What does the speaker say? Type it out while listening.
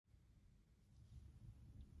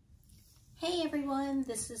Hey everyone,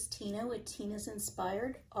 this is Tina with Tina's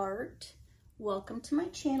Inspired Art. Welcome to my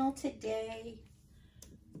channel today.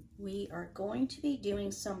 We are going to be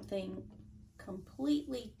doing something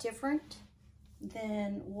completely different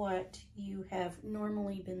than what you have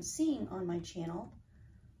normally been seeing on my channel.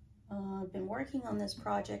 I've been working on this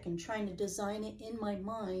project and trying to design it in my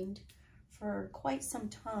mind for quite some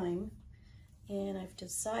time, and I've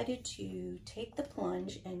decided to take the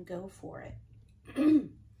plunge and go for it.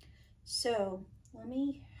 So let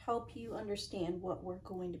me help you understand what we're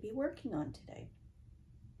going to be working on today.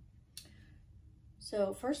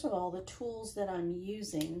 So first of all, the tools that I'm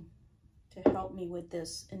using to help me with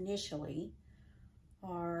this initially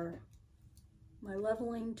are my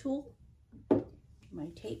leveling tool, my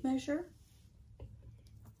tape measure,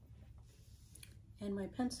 and my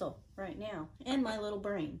pencil right now, and my little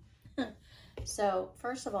brain. So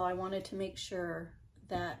first of all, I wanted to make sure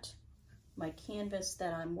that my canvas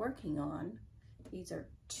that I'm working on, these are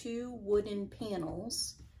 2 wooden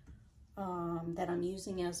panels that I'm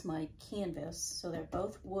using as my canvas. So they're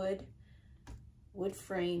both wood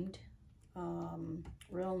framed,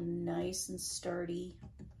 real nice and sturdy.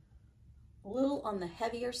 A little on the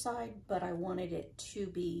heavier side, but I wanted it to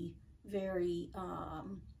be very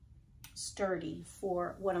sturdy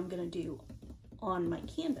for what I'm going to do on my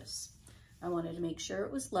canvas. I wanted to make sure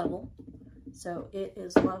it was level. So it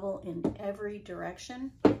is level in every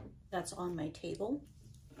direction that's on my table.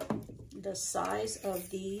 The size of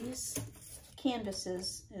these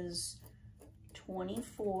canvases is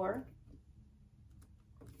 24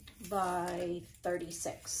 by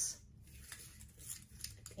 36.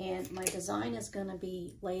 And my design is going to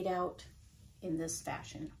be laid out in this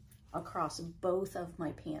fashion across both of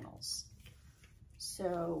my panels.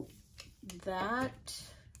 So that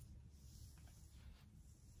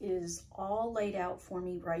is all laid out for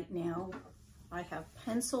me right now. I have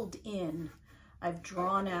penciled in, I've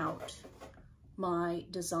drawn out my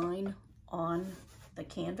design on the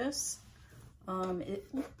canvas. It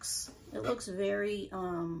looks very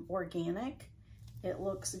organic. It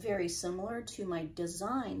looks very similar to my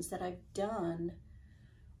designs that I've done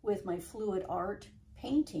with my fluid art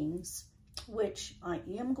paintings, which I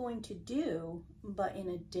am going to do, but in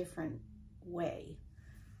a different way.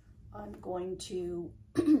 I'm going to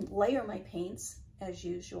layer my paints as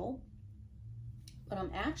usual, but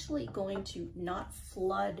I'm actually going to not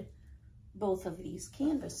flood both of these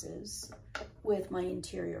canvases with my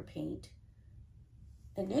interior paint.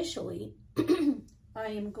 Initially, I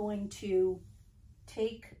am going to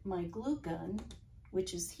take my glue gun,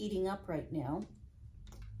 which is heating up right now.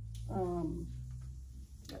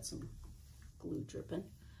 Got some glue dripping.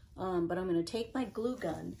 But I'm going to take my glue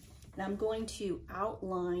gun and I'm going to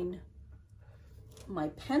outline my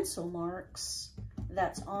pencil marks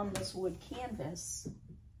that's on this wood canvas.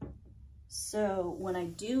 So when I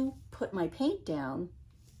do put my paint down,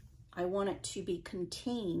 I want it to be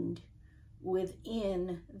contained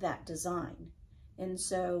within that design. And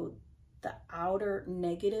so the outer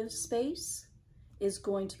negative space is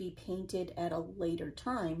going to be painted at a later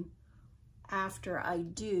time after I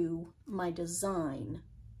do my design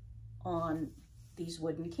on these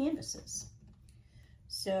wooden canvases.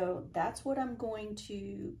 So that's what I'm going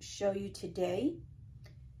to show you today.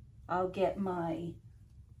 I'll get my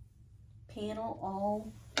panel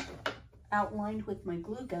all outlined with my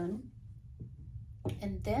glue gun,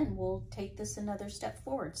 and then we'll take this another step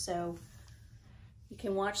forward. So you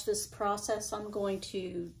can watch this process. I'm going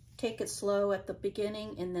to take it slow at the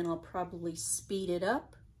beginning, and then I'll probably speed it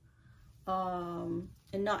up and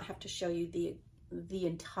not have to show you the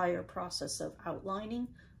entire process of outlining,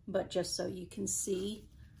 but just so you can see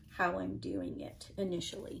how I'm doing it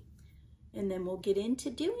initially. And then we'll get into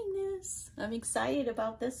doing this. I'm excited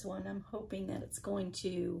about this one. I'm hoping that it's going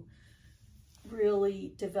to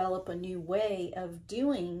really develop a new way of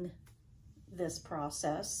doing this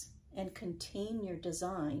process and contain your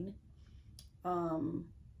design,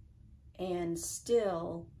 and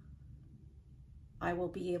still I will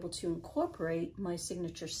be able to incorporate my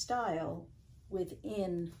signature style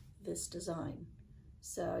within this design.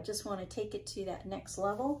 So I just want to take it to that next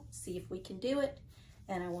level, see if we can do it,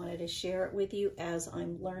 and I wanted to share it with you as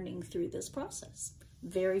I'm learning through this process.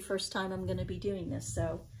 Very first time I'm going to be doing this,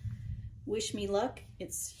 so wish me luck.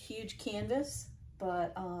 It's huge canvas,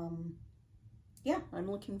 but yeah, I'm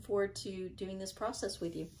looking forward to doing this process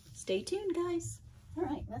with you. Stay tuned, guys. All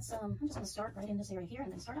right, I'm just going to start right in this area here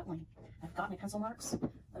and then start outlining. I've got my pencil marks. I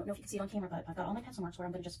don't know if you can see it on camera, but I've got all my pencil marks where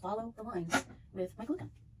I'm going to just follow the lines with my glue gun.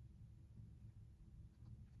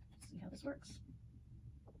 Let's see how this works.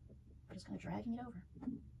 I'm just kind of dragging it over.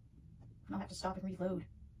 I'll have to stop and reload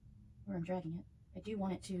where I'm dragging it. I do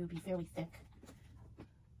want it to be fairly thick.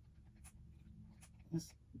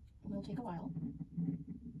 This will take a while.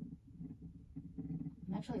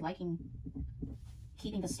 I'm actually liking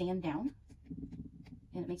keeping the stand down,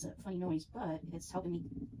 and it makes a funny noise, but it's helping me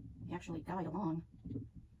actually guide along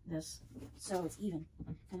this so it's even,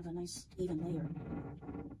 kind of a nice even layer.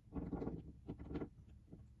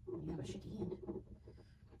 You have a shaky hand.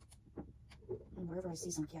 And wherever I see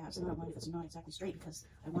some gaps, and I don't mind if it's not exactly straight because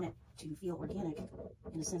I want it to feel organic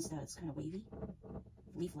in the sense that it's kind of wavy.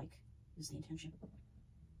 Leaf-like is the intention.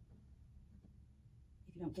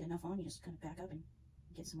 If you don't get enough on, you just kind of back up and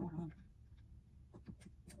get some more on.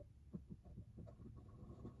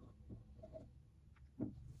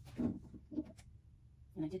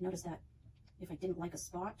 And I did notice that if I didn't like a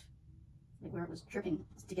spot, like where it was dripping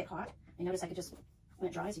to get hot, I noticed I could just, when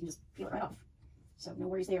it dries, you can just peel it right off. So no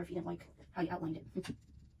worries there if you didn't like how you outlined it.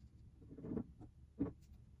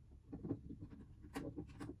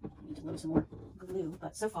 I need to load some more glue,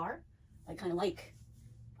 but so far, I kind of like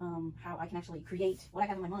how I can actually create what I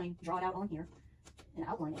have in my mind, draw it out on here, and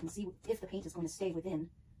outline it and see if the paint is going to stay within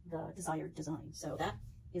the desired design. So that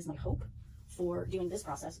is my hope for doing this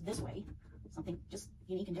process this way, something just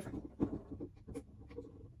unique and different.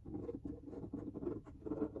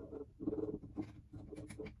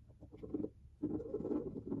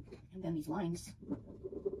 And then these lines,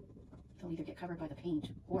 they'll either get covered by the paint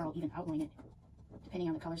or I'll even outline it depending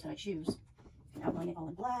on the colors that I choose. I can outline it all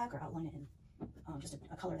in black or outline it in just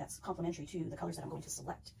a color that's complementary to the colors that I'm going to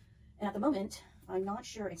select. And at the moment, I'm not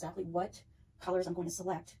sure exactly what colors I'm going to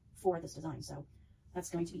select for this design. So that's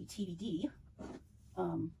going to be TBD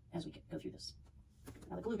as we go through this.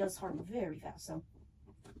 Now the glue does harden very fast, so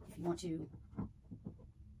if you want to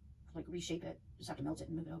like reshape it, just have to melt it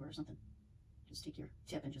and move it over or something. Just take your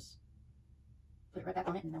tip and just put it right back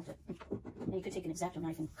on it and melt it. And you could take an X-Acto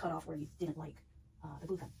knife and cut off where you didn't like the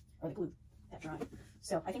glue gun or the glue that dried.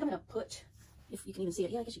 So I think I'm going to put, if you can even see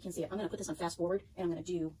it, yeah, I guess you can see it. I'm going to put this on fast forward and I'm going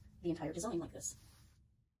to do the entire design like this.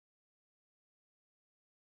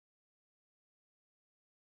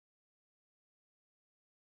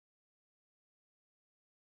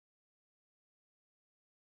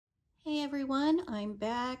 Hey everyone, I'm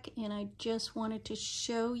back and I just wanted to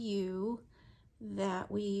show you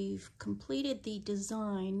that we've completed the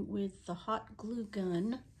design with the hot glue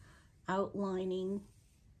gun outlining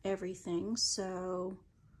everything. So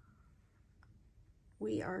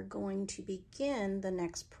we are going to begin the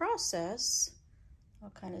next process. I'll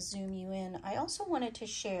kind of zoom you in. I also wanted to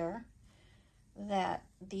share that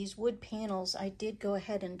these wood panels, I did go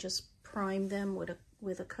ahead and just prime them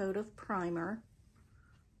with a coat of primer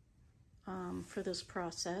for this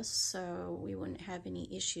process, so we wouldn't have any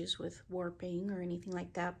issues with warping or anything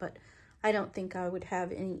like that, but I don't think I would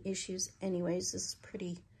have any issues anyways. This is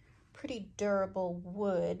pretty durable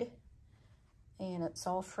wood and it's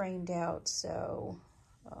all framed out, so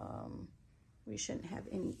we shouldn't have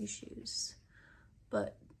any issues.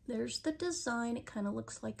 But there's the design. It kind of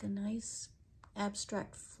looks like a nice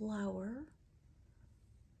abstract flower.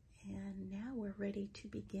 And now we're ready to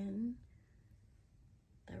begin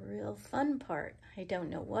the real fun part. I don't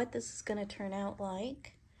know what this is going to turn out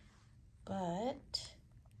like, but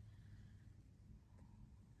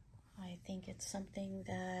I think it's something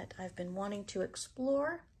that I've been wanting to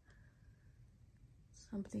explore.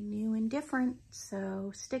 Something new and different.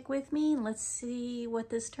 So stick with me and let's see what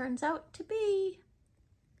this turns out to be.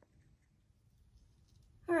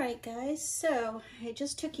 All right, guys, so I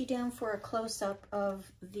just took you down for a close-up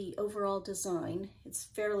of the overall design. It's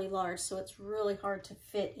fairly large, so it's really hard to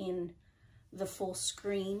fit in the full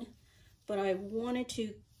screen, but I wanted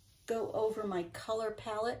to go over my color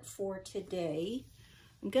palette for today.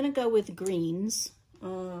 I'm gonna go with greens.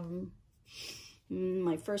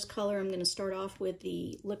 My first color, I'm gonna start off with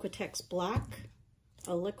the Liquitex black,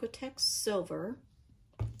 a Liquitex silver,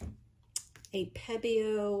 a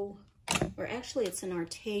Pebeo, or actually it's an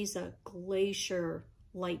Arteza Glacier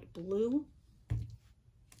light blue,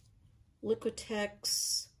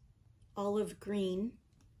 Liquitex olive green,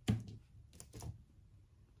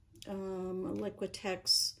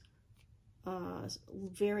 Liquitex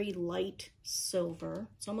very light silver,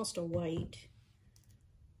 it's almost a white,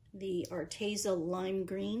 the Arteza lime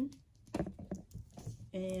green,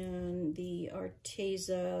 and the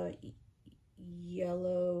Arteza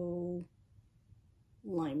yellow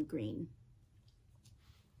lime green.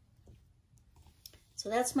 So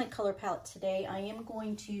that's my color palette today. I am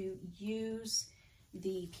going to use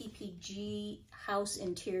the PPG House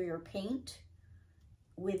Interior Paint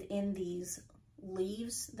within these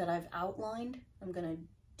leaves that I've outlined. I'm going to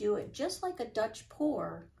do it just like a Dutch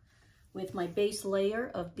pour, with my base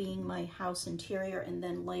layer of being my house interior, and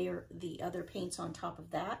then layer the other paints on top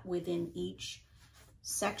of that within each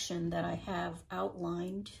section that I have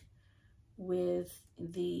outlined with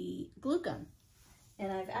the glue gun.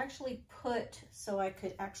 And I've actually put, so I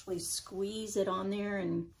could actually squeeze it on there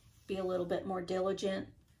and be a little bit more diligent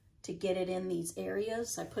to get it in these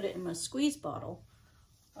areas. I put it in my squeeze bottle.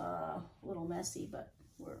 A little messy, but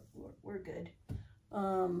we're good.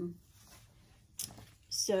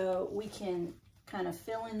 So we can kind of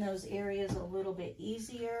fill in those areas a little bit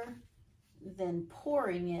easier than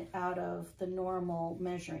pouring it out of the normal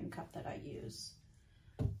measuring cup that I use.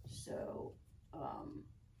 So I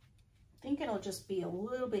think it'll just be a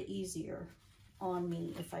little bit easier on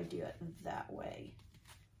me if I do it that way.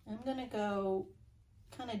 I'm gonna go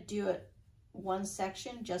kind of do it one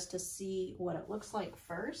section just to see what it looks like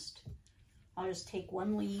first. I'll just take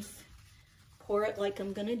one leaf, pour it like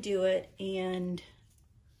I'm gonna do it, and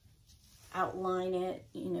outline it,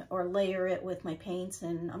 you know, or layer it with my paints.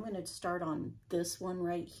 And I'm going to start on this one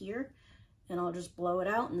right here, and I'll just blow it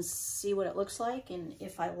out and see what it looks like. And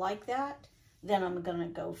if I like that, then I'm going to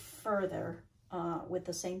go further with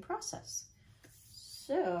the same process.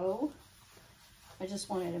 So I just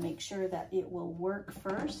wanted to make sure that it will work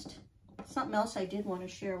first. Something else I did want to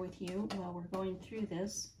share with you while we're going through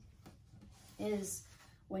this is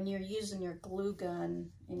when you're using your glue gun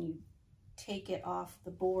and you take it off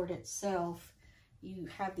the board itself, you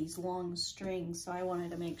have these long strings. So I wanted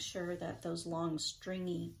to make sure that those long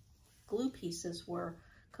stringy glue pieces were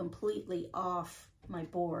completely off my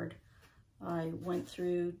board. I went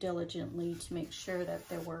through diligently to make sure that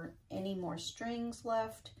there weren't any more strings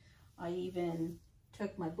left. I even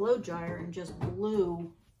took my blow dryer and just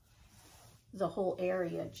blew the whole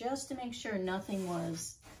area just to make sure nothing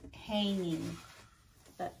was hanging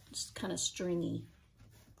that's kind of stringy.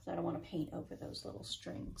 I don't want to paint over those little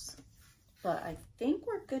strings. But I think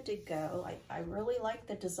we're good to go. I really like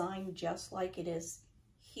the design just like it is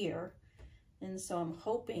here. And so I'm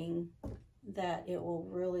hoping that it will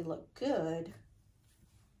really look good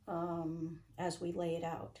as we lay it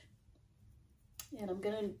out. And I'm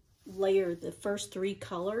going to layer the first three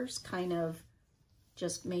colors kind of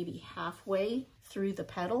just maybe halfway through the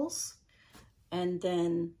petals, and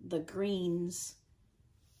then the greens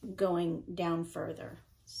going down further.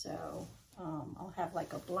 So I'll have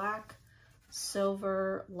like a black,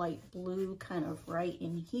 silver, light blue kind of right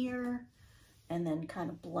in here, and then kind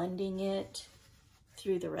of blending it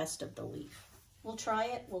through the rest of the leaf. We'll try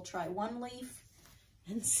it. We'll try one leaf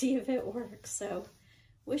and see if it works. So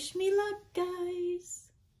wish me luck, guys.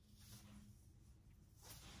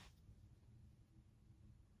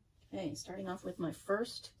 Okay, starting off with my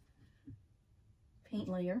first paint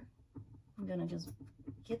layer. I'm gonna just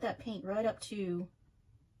get that paint right up to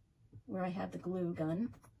where I have the glue gun,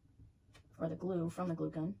 or the glue from the glue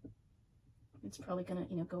gun. It's probably gonna,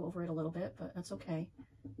 you know, go over it a little bit, but that's okay.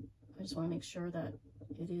 I just want to make sure that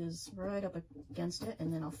it is right up against it,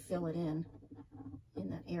 and then I'll fill it in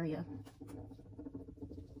that area.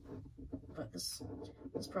 But this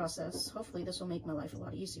process, hopefully this will make my life a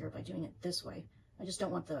lot easier by doing it this way. I just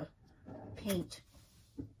don't want the paint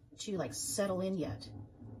to like settle in yet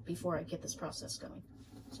before I get this process going.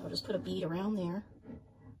 So I'll just put a bead around there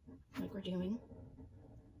like we're doing.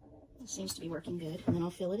 It seems to be working good, and then I'll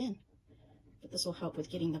fill it in. But this will help with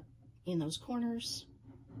getting in those corners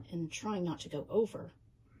and trying not to go over.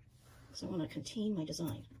 So I want to contain my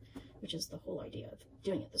design, which is the whole idea of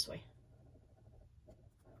doing it this way.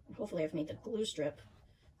 And hopefully I've made the glue strip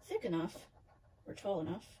thick enough or tall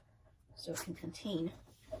enough so it can contain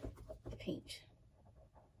the paint.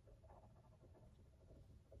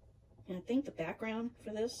 And I think the background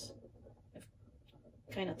for this, I've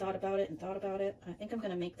kind of thought about it and thought about it. I think I'm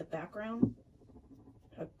going to make the background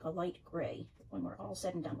a light gray when we're all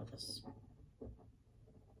said and done with this.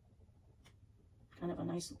 Kind of a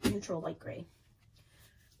nice neutral light gray.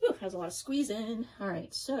 Ooh, has a lot of squeeze in. All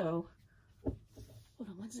right, so hold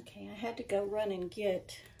on one second. I had to go run and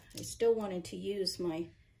get, I still wanted to use my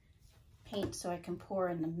paint so I can pour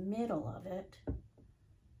in the middle of it,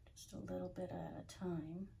 just a little bit at a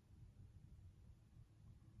time.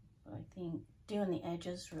 But I think doing the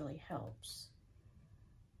edges really helps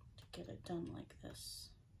to get it done like this.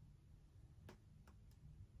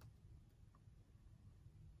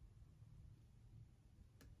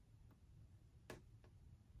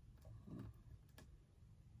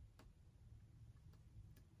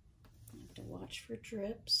 I have to watch for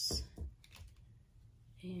drips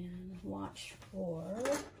and watch for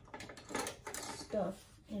stuff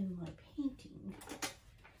in my painting,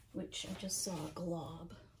 which I just saw a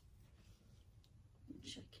glob,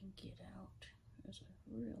 which I can get out. There's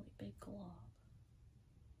a really big glob.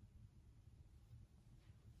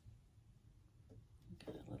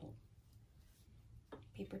 got a little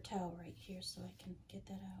paper towel right here so I can get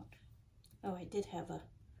that out. Oh, I did have a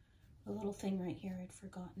little thing right here I'd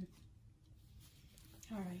forgotten.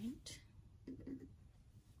 All right,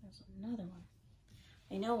 there's another one.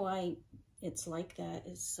 I know why it's like that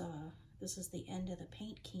is this is the end of the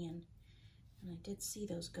paint can, and I did see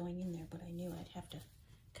those going in there, but I knew I'd have to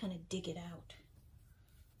kind of dig it out.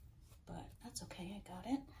 But that's okay, I got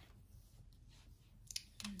it.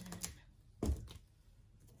 And then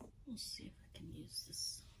we'll see if I can use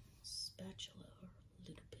this spatula a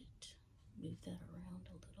little bit. Move that around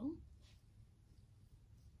a little.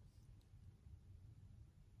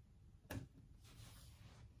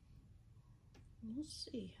 We'll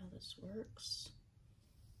see how this works.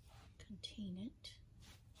 Contain it.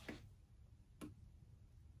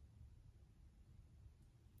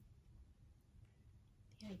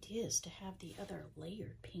 The idea is to have the other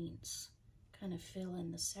layered paints kind of fill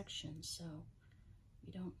in the section so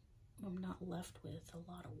I'm not left with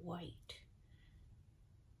a lot of white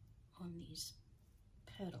on these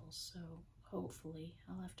petals. So hopefully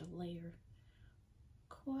I'll have to layer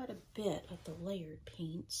quite a bit of the layered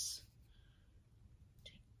paints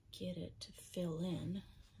to get it to fill in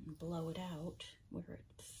and blow it out where it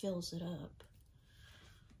fills it up.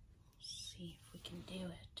 Let's see if we can do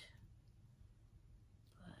it.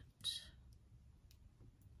 But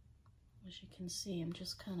as you can see, I'm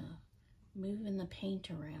just kind of moving the paint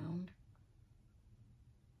around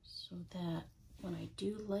so that when I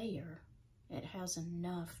do layer, it has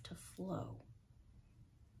enough to flow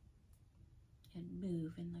and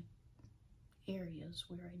move in the areas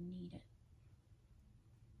where I need it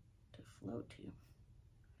to flow to.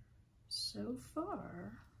 So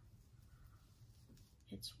far,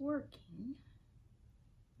 it's working.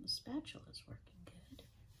 The spatula is working good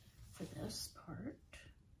for this part.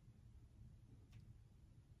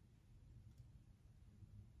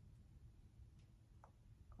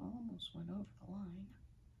 Almost went over the line.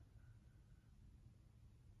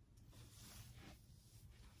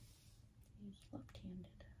 Use left-handed.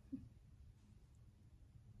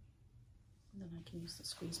 And then I can use the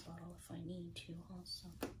squeeze bottle if I need to also.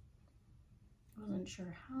 Wasn't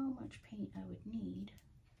sure how much paint I would need.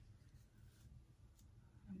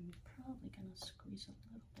 I'm probably going to squeeze a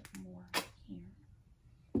little bit more here.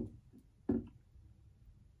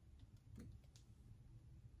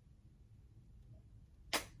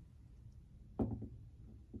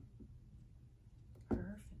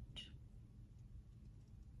 Perfect.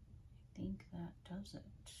 I think that does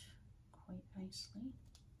it quite nicely.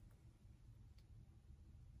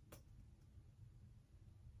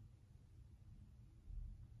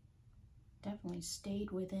 Definitely stayed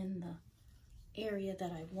within the area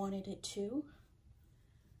that I wanted it to,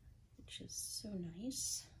 which is so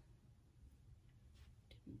nice.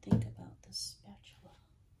 Didn't think about this spatula.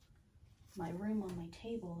 My room on my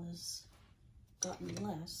table has gotten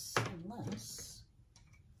less and less,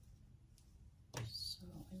 so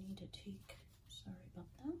I need to take, sorry about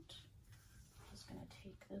that. I'm just gonna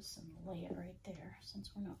take this and lay it right there since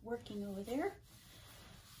we're not working over there.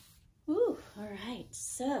 Ooh, all right,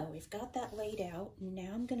 so we've got that laid out.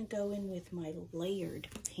 Now I'm going to go in with my layered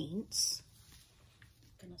paints.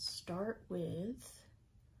 I'm going to start with,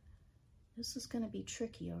 this is going to be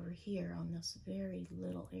tricky over here on this very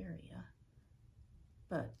little area.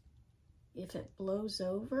 But if it blows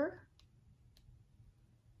over,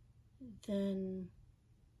 then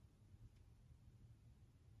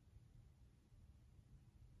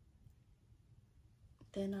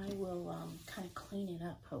I will kind of clean it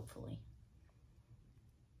up, hopefully.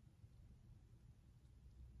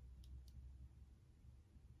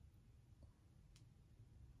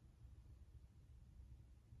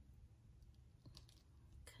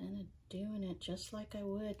 Kind of doing it just like I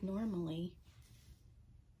would normally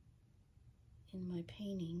in my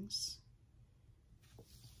paintings.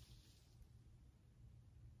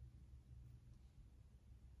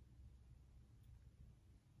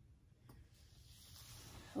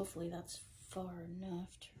 Hopefully that's far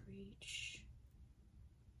enough to reach.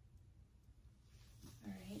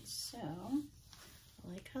 All right, so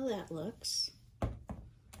I like how that looks.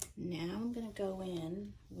 Now I'm going to go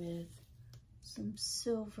in with some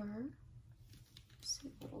silver.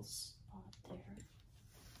 See a little spot there,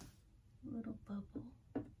 a little bubble.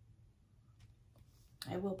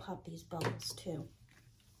 I will pop these bubbles too.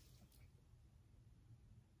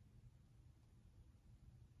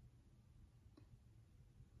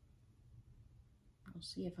 I'll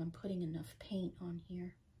see if I'm putting enough paint on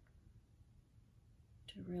here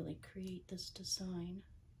to really create this design.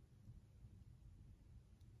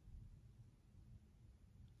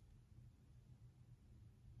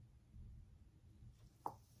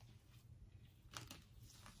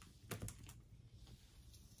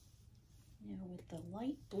 the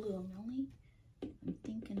light blue, I'm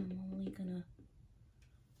thinking I'm only gonna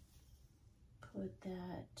put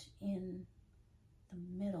that in the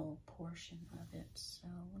middle portion of it. So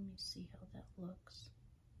let me see how that looks.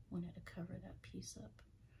 Wanted to cover that piece up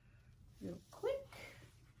real quick.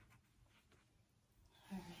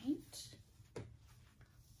 All right.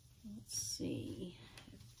 Let's see.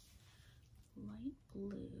 Light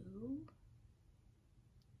blue.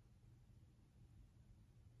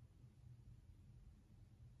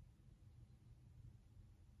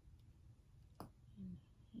 In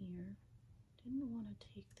here. Didn't want to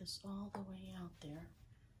take this all the way out there.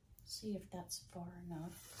 See if that's far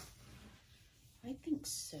enough. I think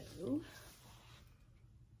so. Let's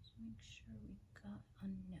make sure we got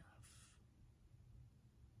enough.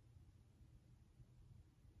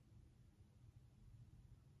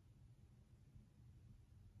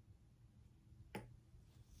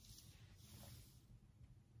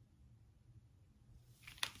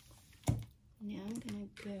 Now I'm gonna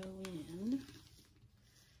go in,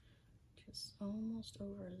 just almost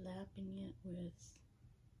overlapping it with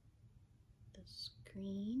this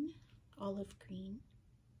green, olive green.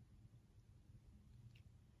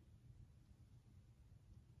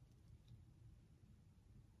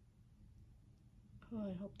 Oh,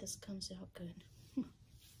 I hope this comes out good. A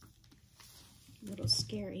little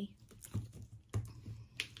scary,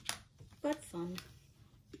 but fun.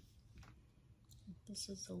 This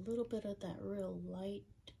is a little bit of that real light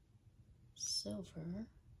silver.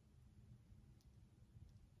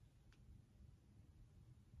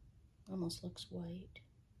 Almost looks white,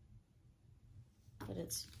 but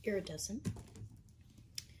it's iridescent.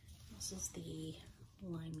 This is the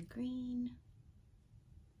lime green.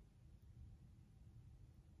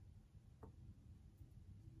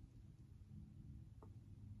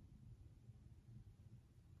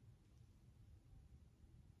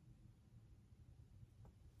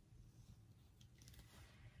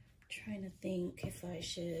 Trying to think if I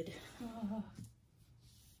should,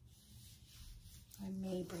 I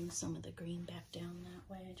may bring some of the green back down that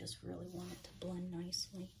way. I just really want it to blend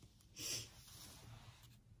nicely.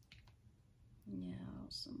 Now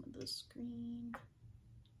some of this green.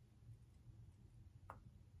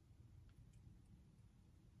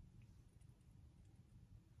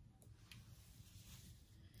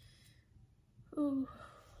 Oh,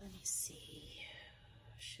 let me see.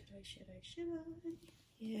 Should I?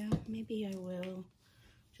 Yeah, maybe I will.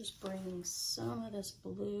 Just bring some of this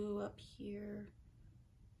blue up here.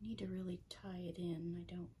 Need to really tie it in. I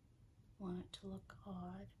don't want it to look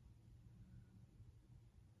odd.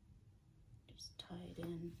 Just tie it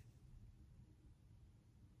in.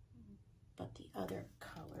 But the other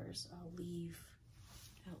colors I'll leave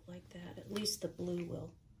out like that. At least the blue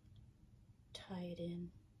will tie it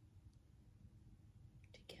in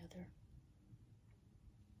together.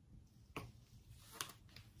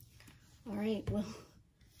 All right, well,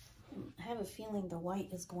 I have a feeling the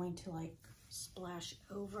white is going to like splash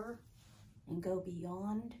over and go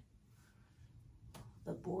beyond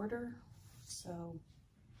the border. So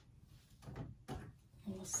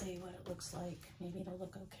we'll see what it looks like. Maybe it'll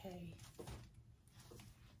look okay.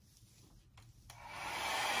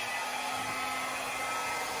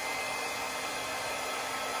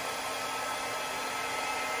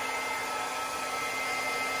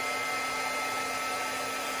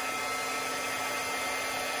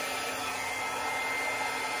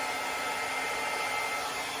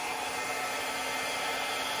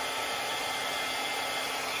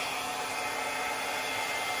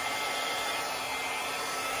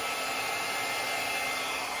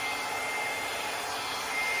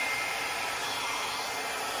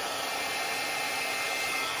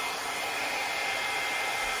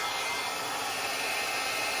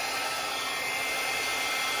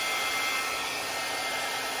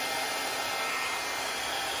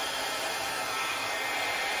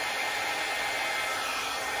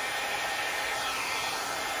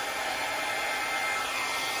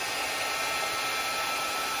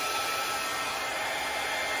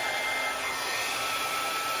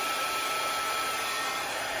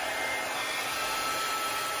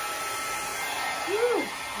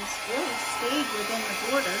 Really stayed within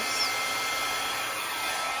the borders.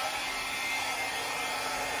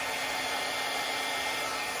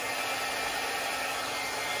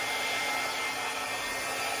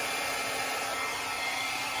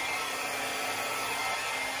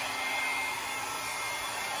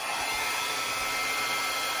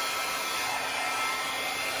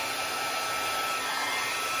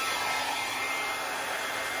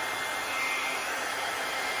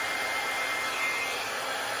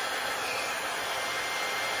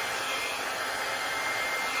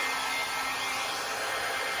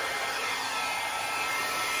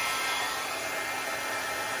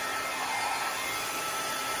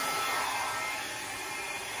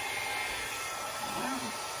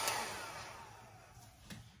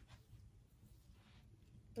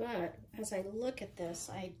 as I look at this,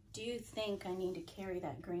 I do think I need to carry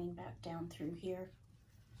that grain back down through here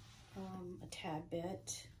a tad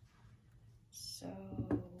bit. So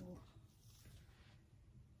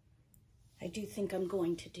I do think I'm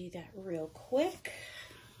going to do that real quick.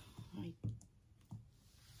 I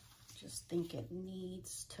just think it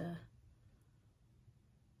needs to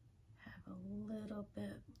have a little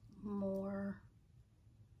bit more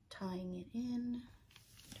tying it in.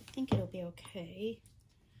 I think it'll be okay.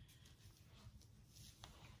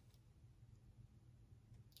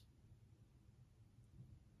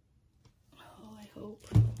 Oh, I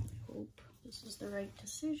hope this is the right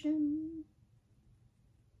decision.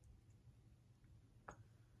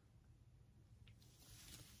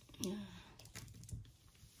 Yeah.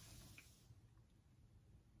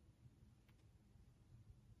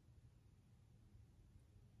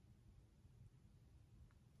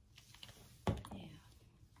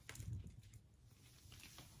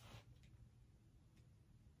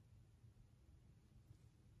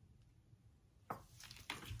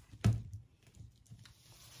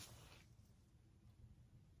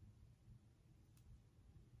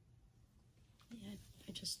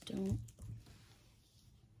 I just don't.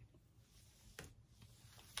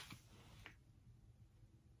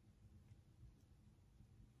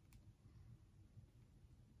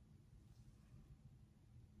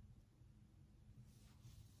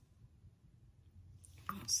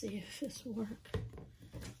 Let's see if this will work.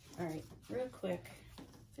 All right, real quick,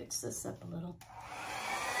 fix this up a little.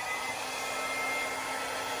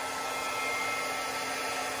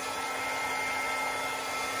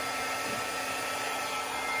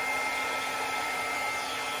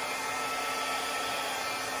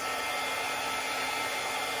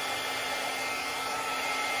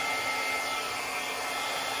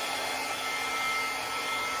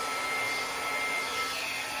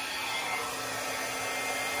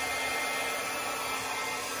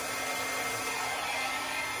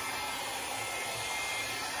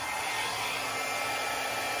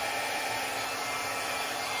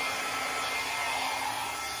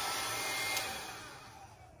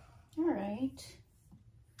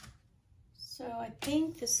 So I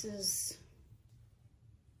think this is,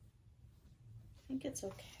 I think it's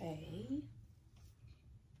okay.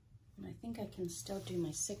 And I think I can still do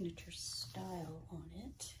my signature style on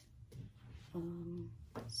it.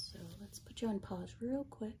 So let's put you on pause real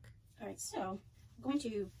quick. All right, so I'm going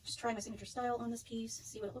to just try my signature style on this piece,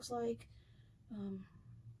 see what it looks like. I'm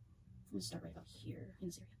gonna start right about here in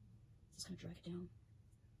this area. Just kind of drag it down.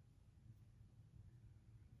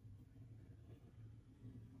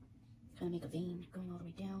 Kind of make a vein going all the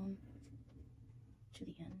way down to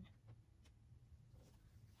the end.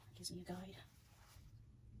 That gives me a guide.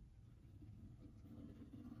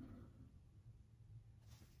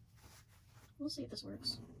 We'll see if this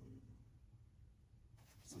works.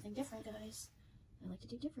 Something different, guys. I like to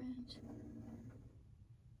do different.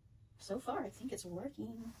 So far, I think it's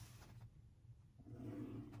working.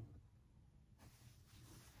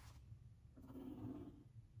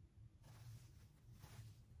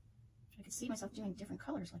 I could see myself doing different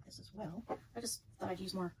colors like this as well. I just thought I'd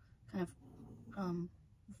use more kind of, I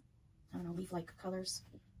don't know, leaf-like colors.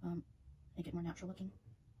 Make it more natural looking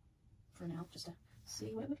for now, just to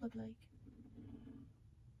see what it would look like.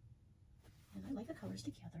 And I like the colors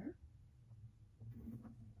together.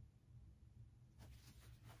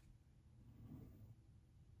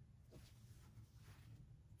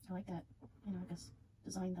 I like that, you know, I guess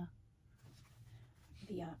designed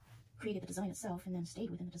created the design itself and then stayed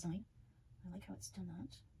within the design. I like how it's done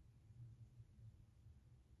that.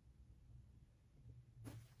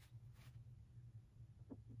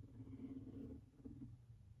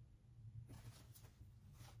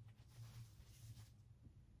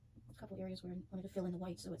 A couple areas where I wanted to fill in the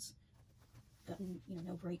white so it's gotten, you know,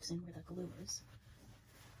 no breaks in where the glue is.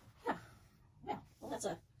 Yeah, well that's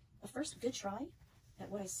a first good try at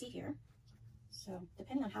what I see here. So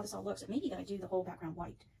depending on how this all looks, it may be that I do the whole background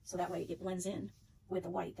white, so that way it blends in with the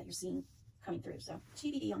white that you're seeing coming through. So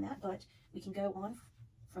TBD on that, but we can go on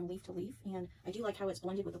from leaf to leaf. And I do like how it's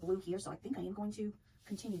blended with the blue here, so I think I am going to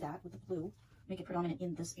continue that with the blue, make it predominant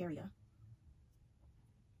in this area.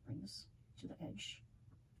 Bring this to the edge.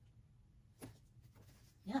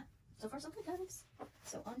 Yeah, so far so good, guys.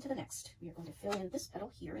 So on to the next. We are going to fill in this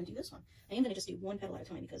petal here and do this one. I am going to just do one petal at a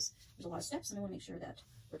time because there's a lot of steps, and I want to make sure that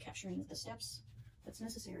we're capturing the steps that's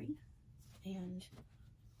necessary and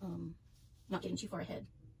not getting too far ahead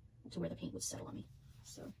to where the paint would settle on me.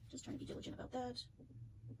 So just trying to be diligent about that.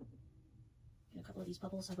 Get a couple of these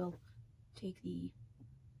bubbles. I will take the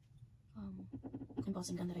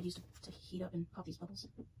embossing gun that I used to heat up and pop these bubbles.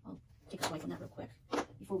 I'll take a swipe on that real quick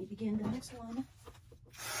before we begin the next one.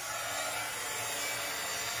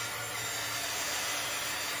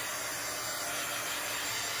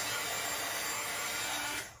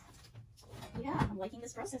 Yeah, I'm liking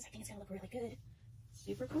this process. I think it's gonna look really good.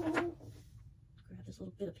 Super cool. Grab this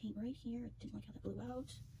little bit of paint right here. I didn't like how that blew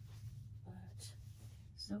out, but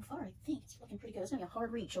so far I think it's looking pretty good. It's gonna be a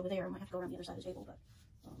hard reach over there. I might have to go around the other side of the table, but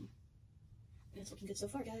it's looking good so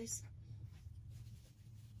far, guys.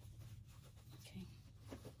 Okay.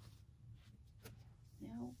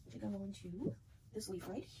 Now to go into this leaf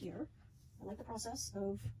right here. I like the process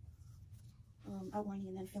of outlining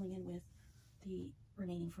and then filling in with the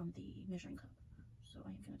remaining from the measuring cup. So I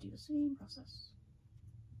am going to do the same process.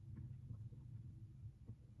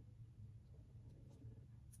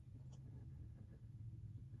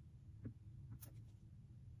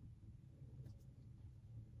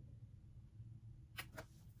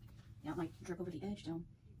 Now it might drip over the edge down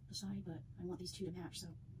the side, but I want these two to match, so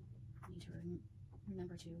I need to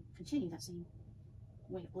remember to continue that same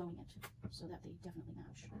way of blowing it so that they definitely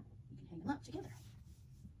match. You can hang them up together.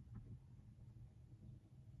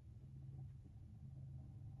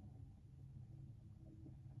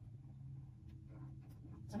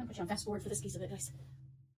 So I'm going to put you on fast forward for this piece of it, guys.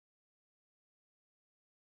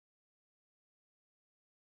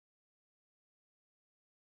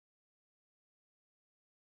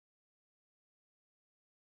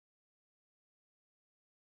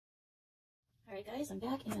 Alright guys, I'm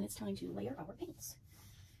back and it's time to layer our paints.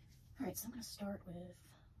 Alright, so I'm going to start with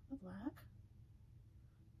the black.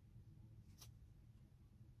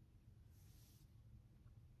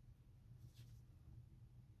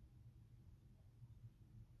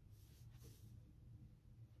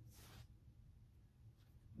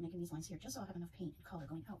 I'm making these lines here just so I have enough paint and color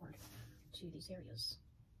going outward to these areas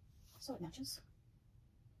so it matches.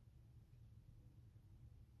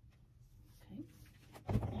 Okay,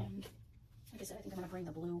 and like I said, I think I'm going to bring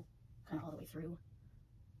the blue kind of all the way through,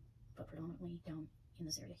 but predominantly down in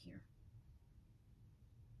this area here.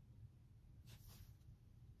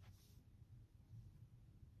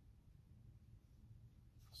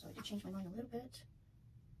 So I did change my mind a little bit,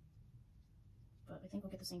 but I think we'll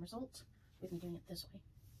get the same result with me doing it this way.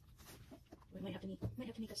 We might have to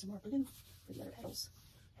make up some more blue for the other petals.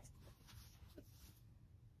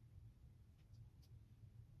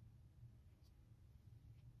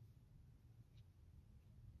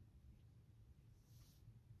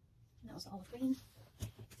 And that was the olive green. I'll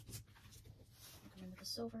come in with the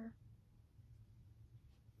silver.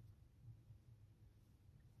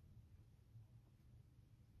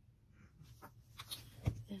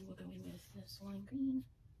 Then we'll go in with this lime green.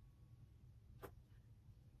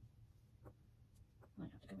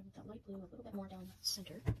 Might have to go in with that light blue a little bit more down the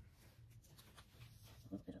center. A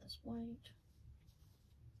little bit of this white.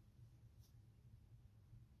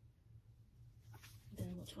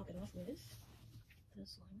 Then we'll top it off with this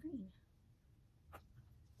lime green.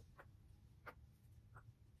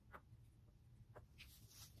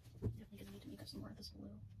 Definitely gonna need to make up some more of this blue.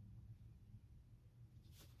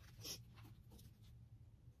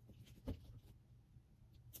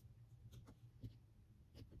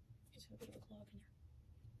 Just have a bit of a clog in here.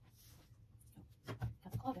 Oh,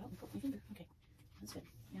 got the clog out and put my finger. Okay, that's good.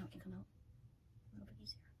 Now it can come out a little bit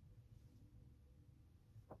easier.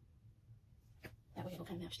 That way it'll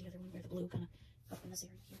kind of match the other one where the blue kind of up in this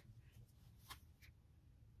area here.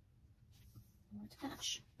 More to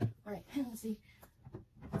match. All right, let's see.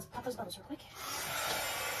 Let's pop those bubbles real quick.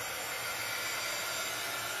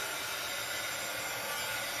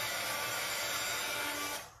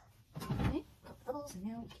 Okay, pop the bubbles, and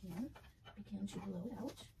now we can begin to blow it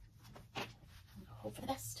out. And hope for the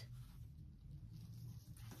best.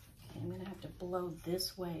 Okay, I'm gonna have to blow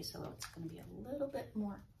this way, so it's gonna be a little bit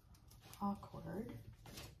more awkward.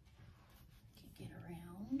 Can't get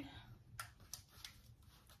around.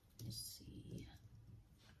 Let's see.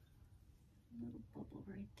 A little bubble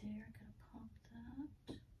right there. Gotta pop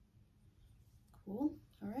that. Cool.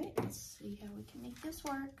 All right. Let's see how we can make this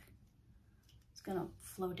work. It's gonna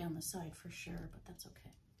flow down the side for sure, but that's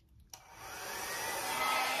okay.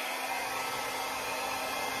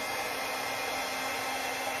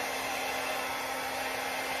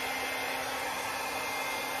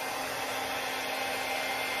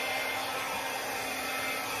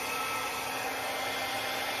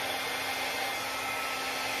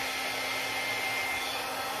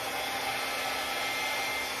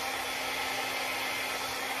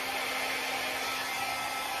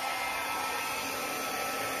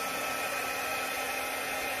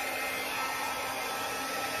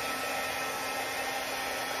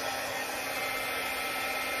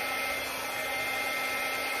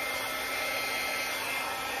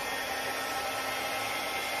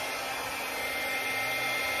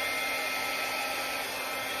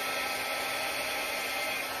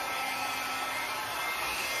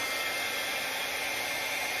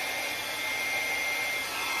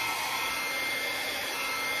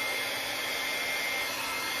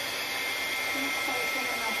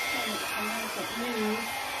 doesn't move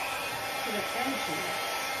to its empty.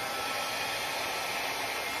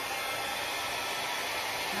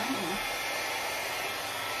 Oh.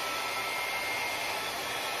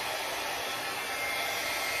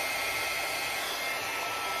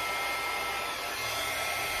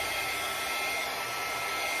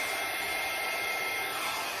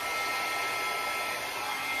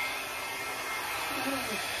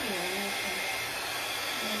 Over here,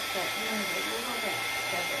 make that move a little bit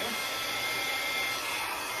better.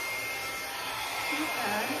 Not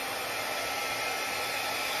bad.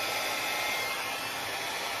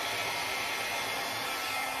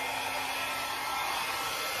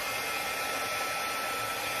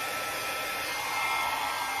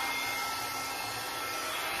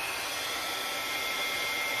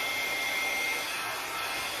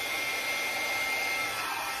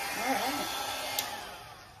 All right.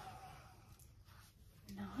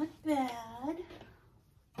 Not bad.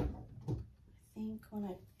 I think when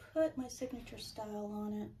I put my signature style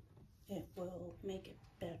on it, it will make it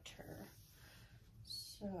better.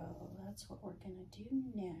 So that's what we're gonna do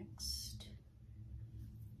next.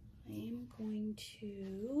 I am going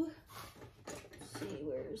to see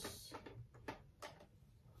where's, I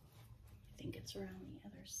think it's around the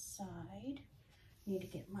other side. Need to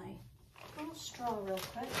get my little straw real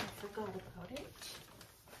quick. I forgot about it.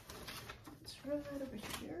 It's right over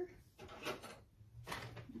here.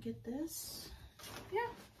 Get this. Yeah,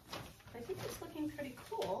 I think it's looking pretty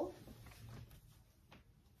cool.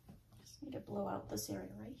 Just need to blow out this area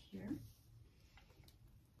right here.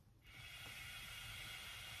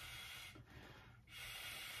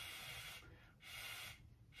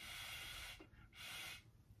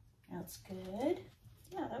 That's good.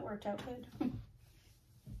 Yeah, that worked out good.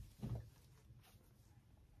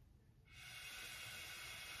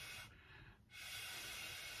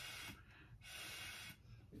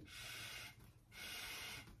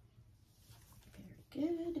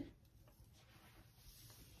 Good.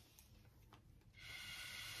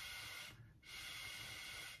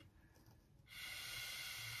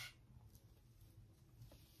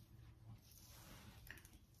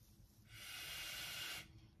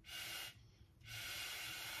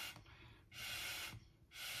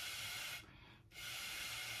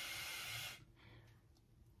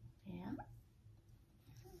 Yeah.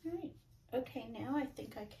 All right. Okay, now I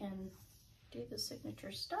think I can do the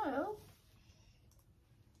signature style.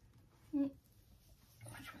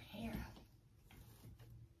 Which way here?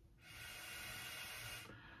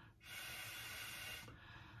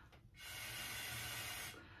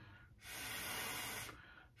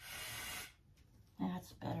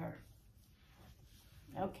 That's better.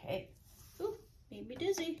 Okay. Ooh, made me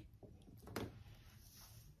dizzy.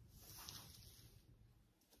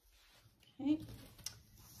 Okay.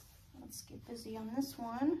 Let's get busy on this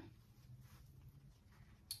one.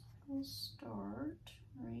 We'll start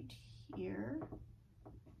right here.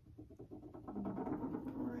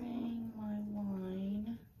 Bring my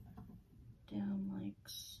line down like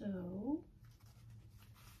so.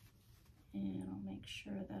 And I'll make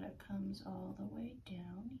sure that it comes all the way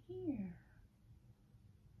down here.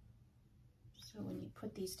 So when you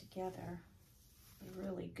put these together, they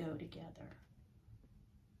really go together.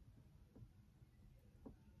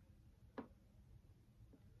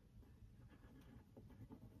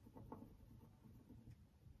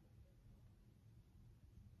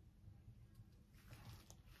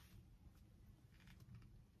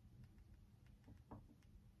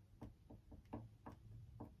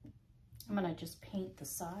 I'm gonna just paint the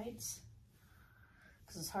sides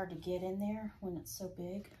because it's hard to get in there when it's so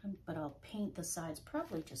big, but I'll paint the sides,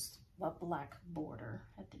 probably just a black border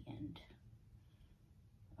at the end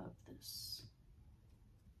of this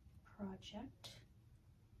project.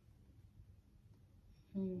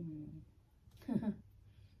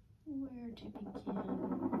 Where to begin?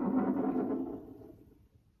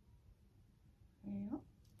 Yeah.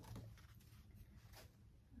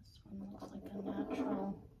 This one looks like a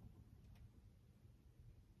natural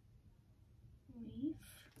leaf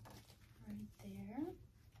right there.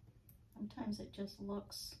 Sometimes it just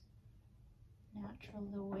looks natural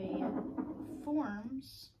the way it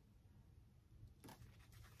forms.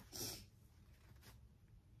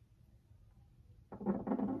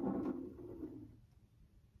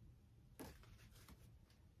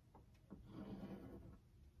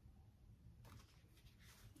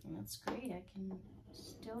 And that's great. I can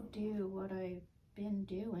still do what I've been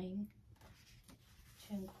doing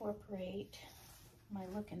to incorporate my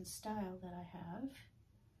look and style that I have,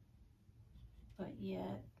 but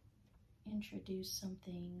yet introduce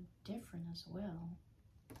something different as well.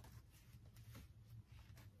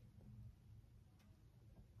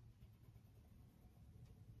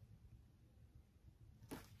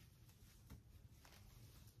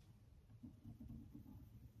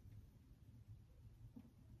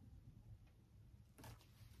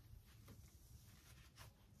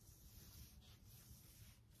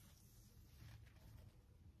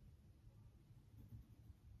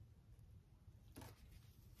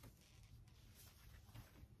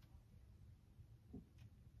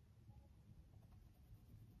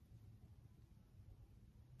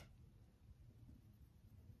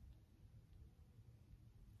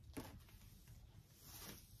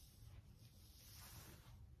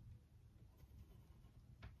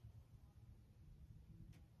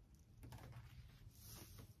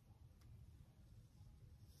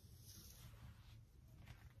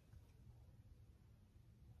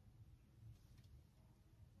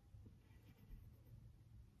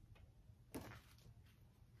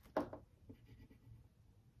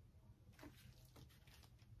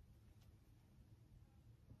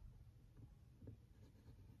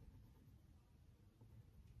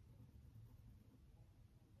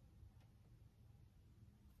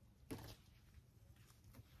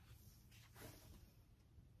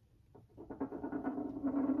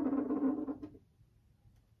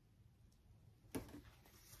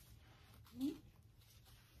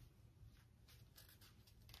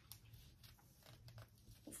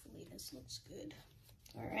 This looks good.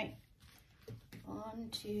 All right, on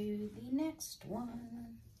to the next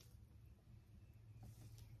one.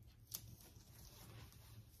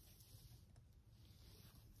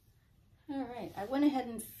 All right, I went ahead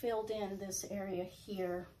and filled in this area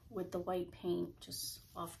here with the white paint just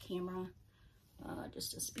off camera,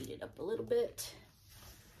 just to speed it up a little bit.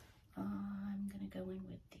 I'm gonna go in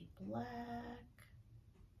with the black.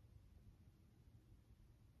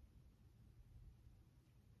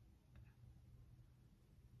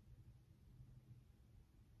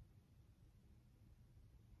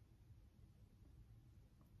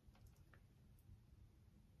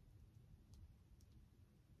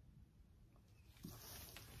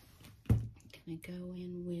 Gonna go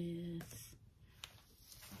in with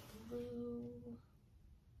blue.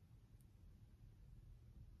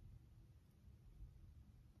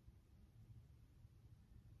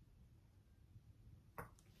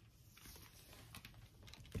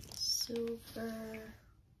 Silver.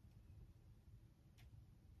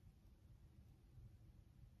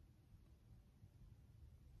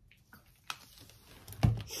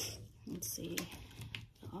 Let's see,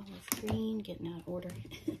 olive green, getting out of order.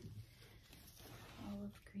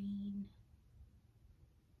 Olive green.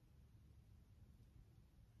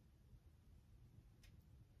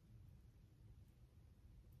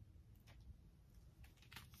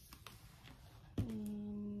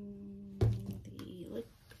 The liquid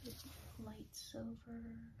light silver.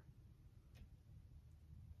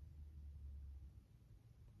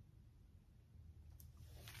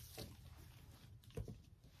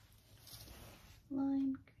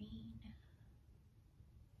 Lime green.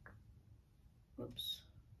 Whoops.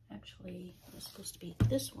 Actually, it was supposed to be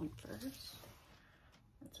this one first.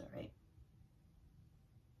 That's all right.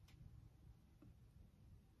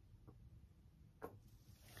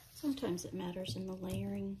 Sometimes it matters in the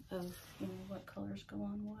layering of, you know, what colors go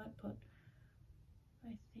on what, but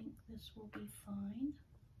I think this will be fine.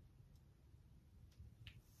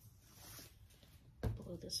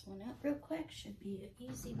 Blow this one out real quick. Should be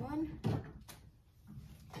an easy one.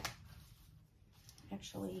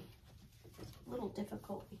 Actually, a little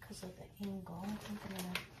difficult because of the angle. I think I'm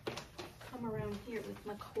gonna come around here with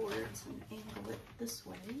my cords and angle it this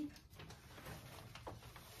way.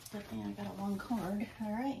 But yeah, I got a long card.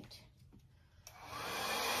 All right.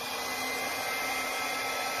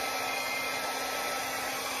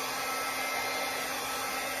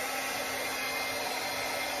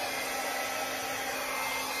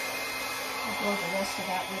 I'll blow the rest of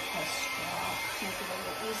that with a straw, make it a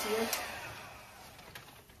little easier,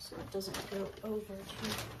 so it doesn't go over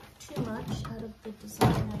too much out of the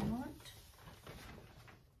design I want.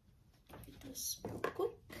 Get this real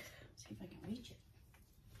quick. See if I can reach it.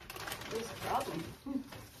 There's a problem.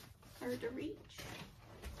 Hard to reach.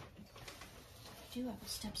 I do have a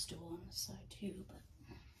step stool on this side too, but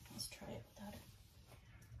let's try it without it.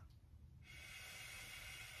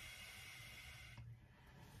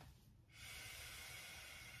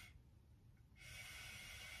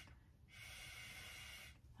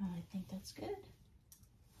 I think that's good.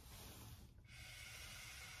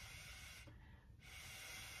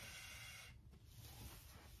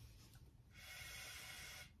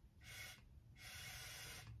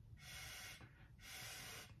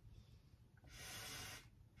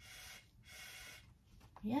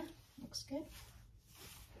 Yeah, looks good.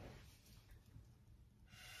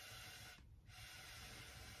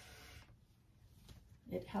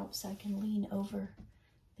 It helps I can lean over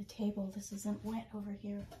the table. This isn't wet over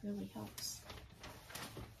here. It really helps.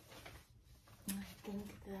 I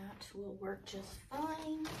think that will work just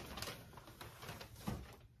fine.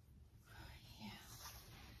 Yeah.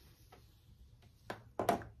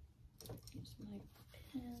 Here's my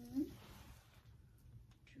pen.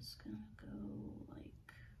 Just gonna go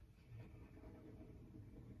like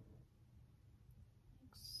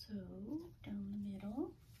so, down the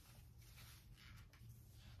middle.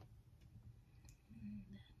 And then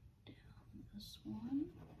down this one.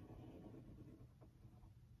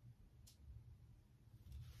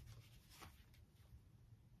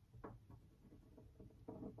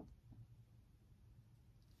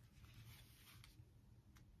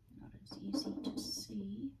 Not as easy to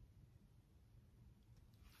see.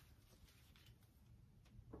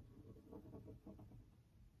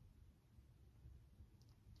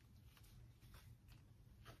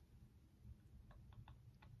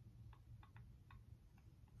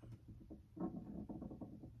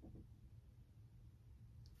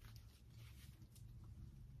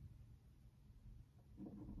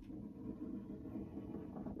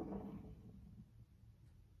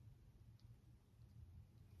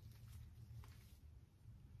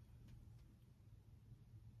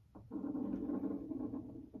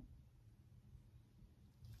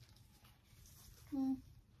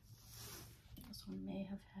 This one may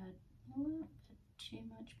have had a little bit too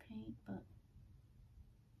much paint, but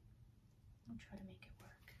I'll try to make it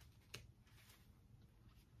work.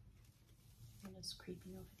 And it's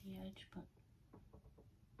creeping over the edge, but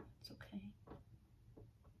it's okay.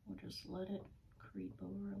 We'll just let it creep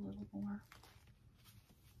over a little more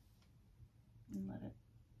and let it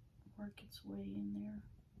work its way in there.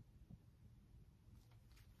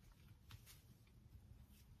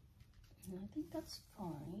 And I think that's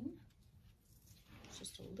fine. It's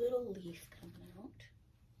just a little leaf coming out.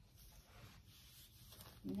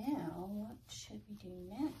 Now, what should we do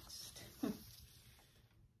next?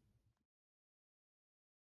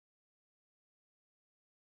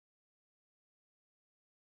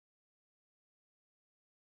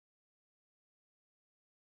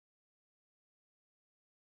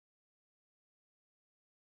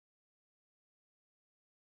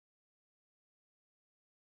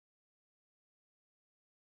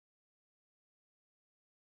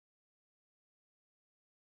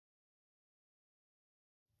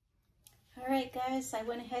 All right, guys, I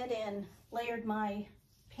went ahead and layered my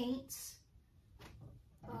paints.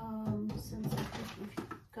 Since I think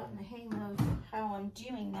you've gotten the hang of how I'm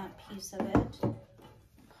doing that piece of it,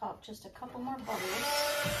 pop just a couple more bubbles.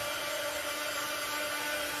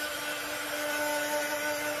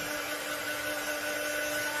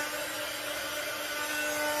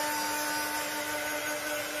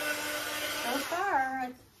 So far,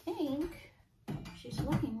 I think she's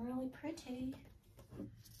looking really pretty.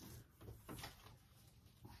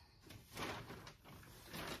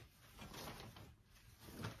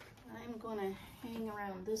 I'm going to hang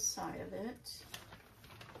around this side of it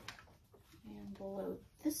and blow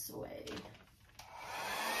this way.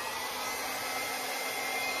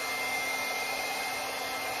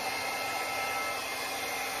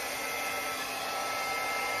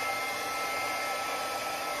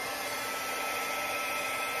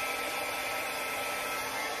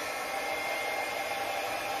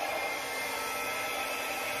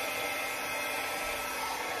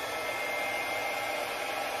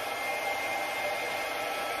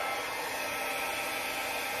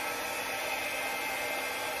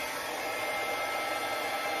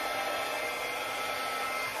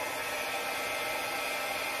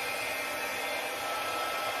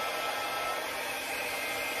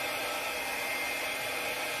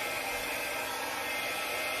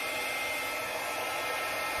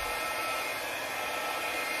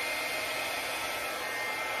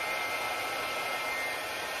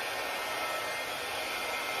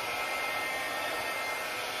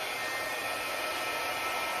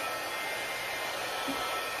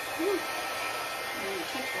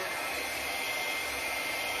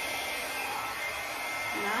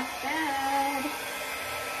 Not bad.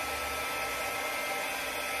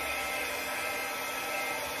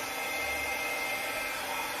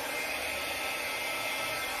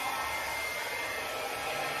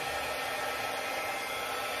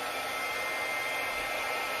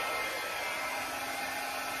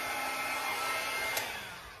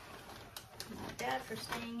 Not bad for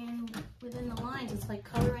staying within the lines. It's like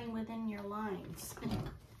coloring within your lines.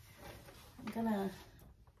 I'm gonna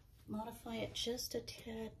modify it just a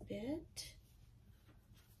tad bit,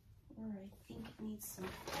 or I think it needs some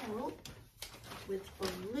help with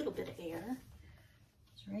a little bit of air.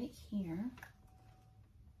 It's right here.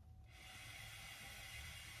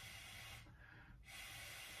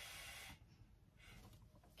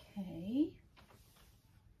 Okay.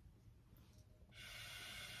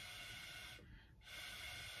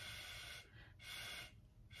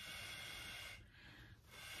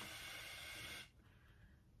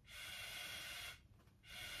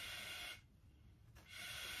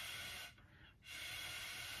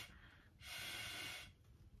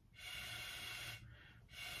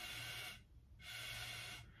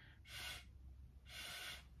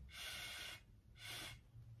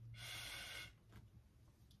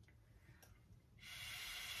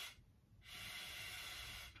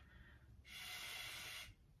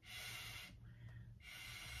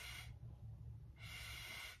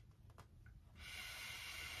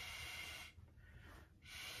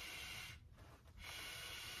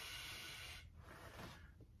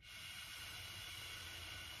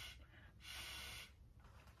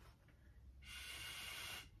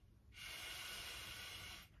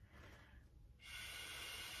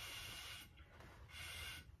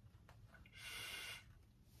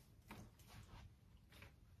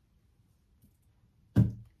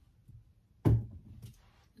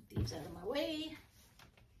 These out of my way.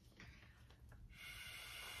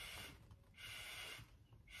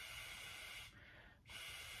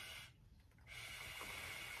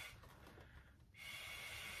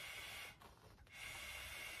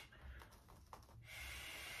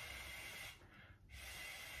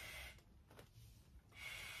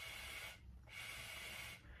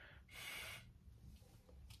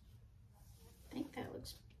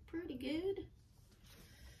 good.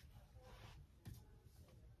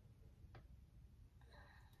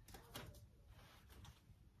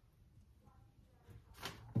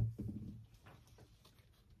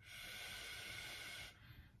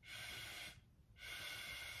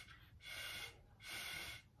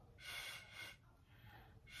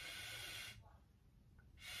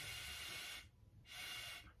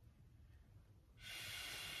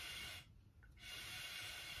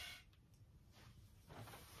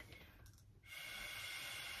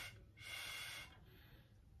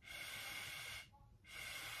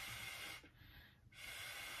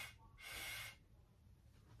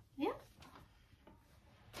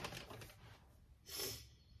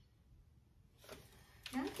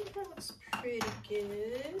 I think that looks pretty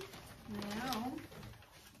good. Now,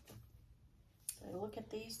 so look at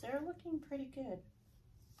these, they're looking pretty good.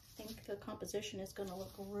 I think the composition is going to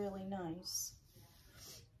look really nice.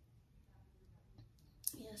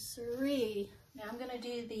 Yes, sirree. Now I'm going to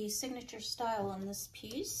do the signature style on this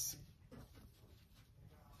piece.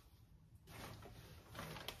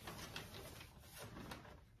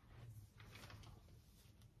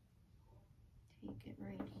 Take it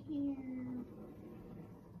right here.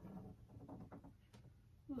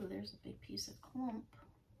 Ooh, there's a big piece of clump.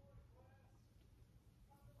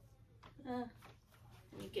 Let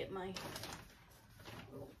me get my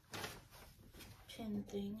pin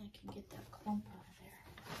thing. I can get that clump out of there.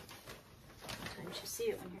 Sometimes you see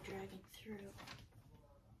it when you're dragging through.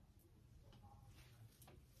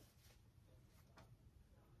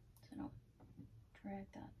 So don't drag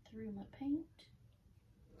that through my paint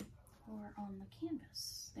or on the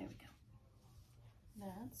canvas. There we go.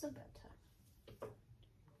 That's a better.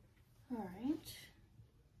 All right.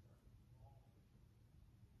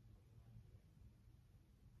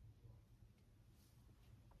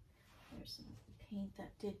 There's some paint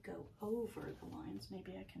that did go over the lines.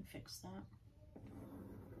 Maybe I can fix that.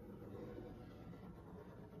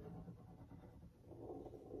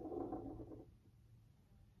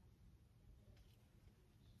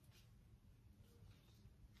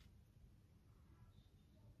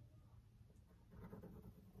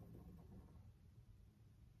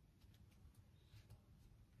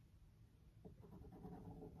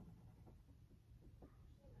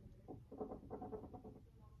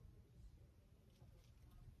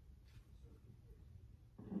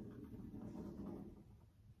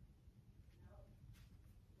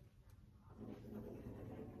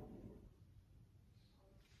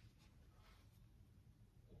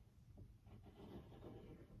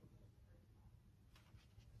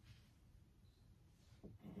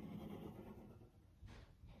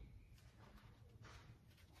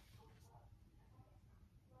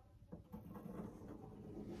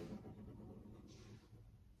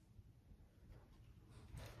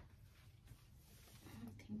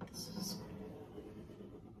 This is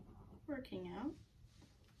working out.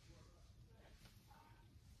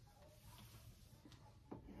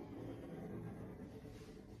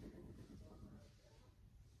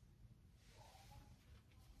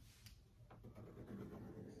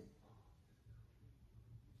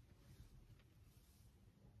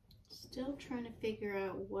 Still trying to figure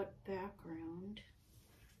out what background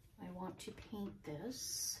I want to paint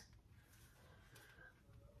this.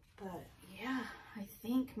 But yeah, I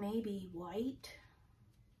think maybe white,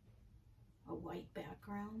 a white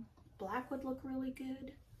background. Black would look really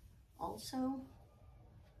good also.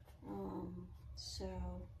 So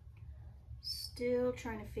still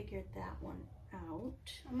trying to figure that one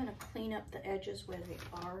out. I'm gonna clean up the edges where they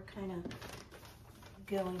are kind of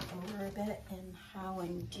going over a bit, and how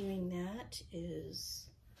I'm doing that is,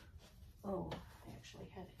 oh, I actually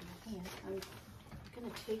have it in my hand. I'm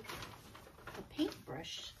gonna take the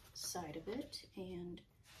paintbrush side of it and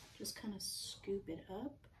just kind of scoop it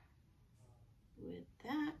up with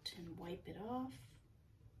that and wipe it off.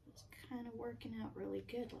 It's kind of working out really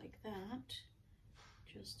good like that.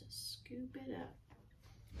 Just to scoop it up.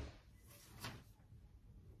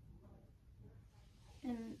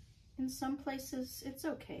 And in some places it's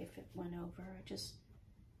okay if it went over.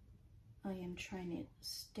 I am trying to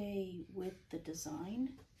stay with the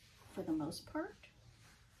design for the most part.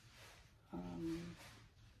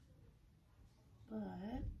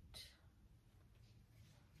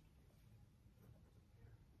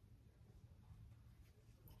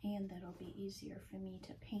 And that'll be easier for me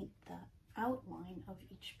to paint the outline of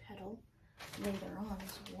each petal later on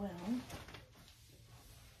as well.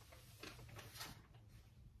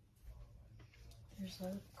 There's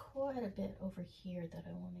quite a bit over here that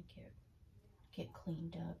I want to get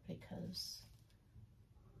cleaned up, because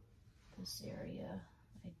this area,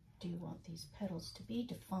 I do want these petals to be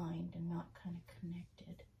defined and not kind of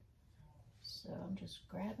connected. and just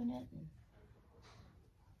grabbing it and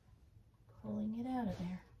pulling it out of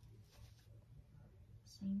there.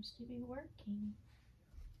 Seems to be working.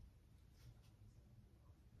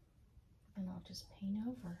 And I'll just paint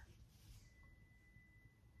over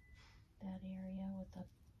that area with a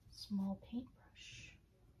small paintbrush.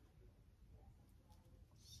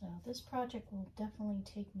 So this project will definitely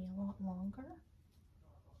take me a lot longer,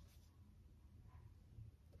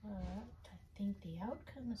 but I think the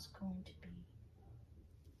outcome is going to be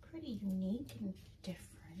pretty unique and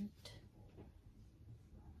different.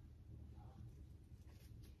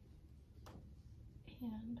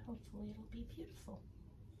 And hopefully it'll be beautiful.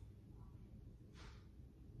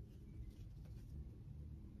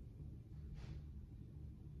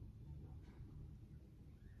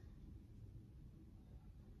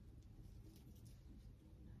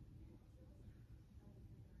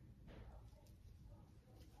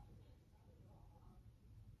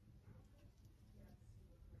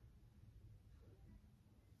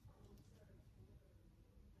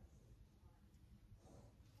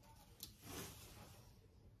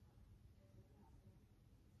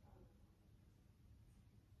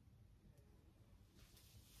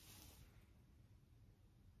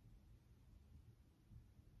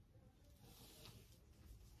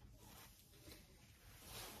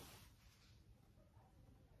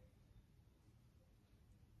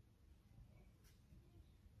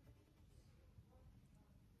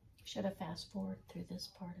 Should have fast forwarded through this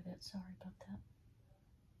part of it. Sorry about that.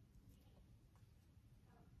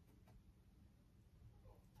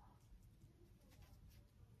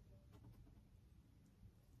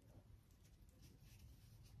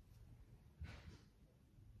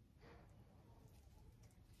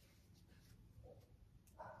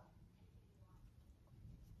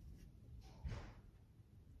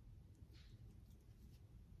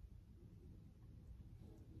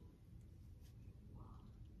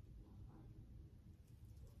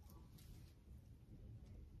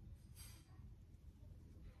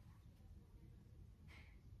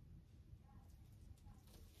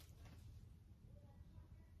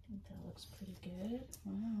 I think that looks pretty good.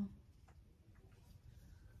 Wow.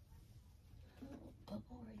 A little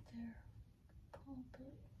bubble right there. Pump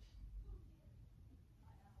it.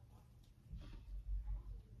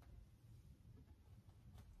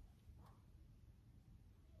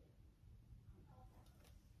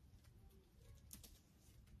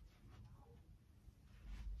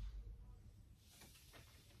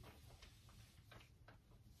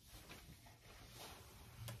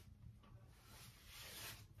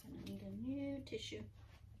 Tissue.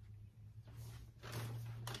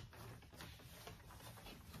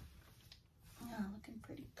 Ah, looking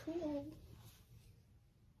pretty cool.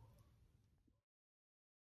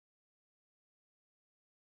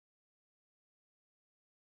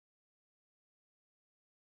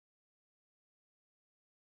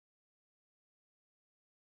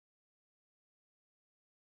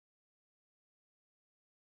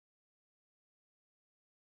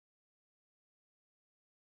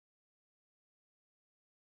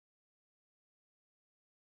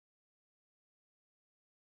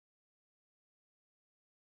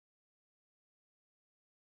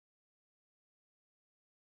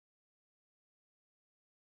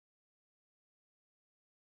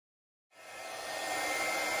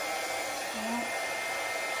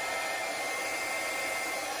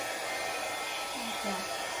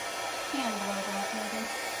 Hand blow that maybe.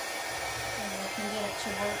 Maybe I can get it to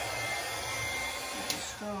work with the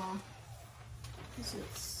straw. Because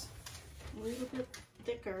it's a little bit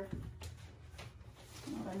thicker.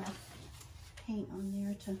 Not enough paint on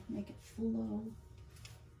there to make it flow.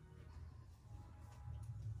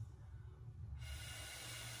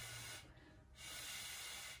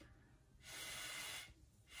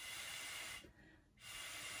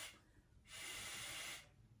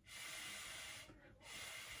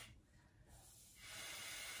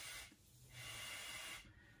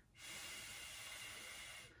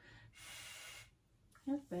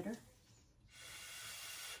 That's better.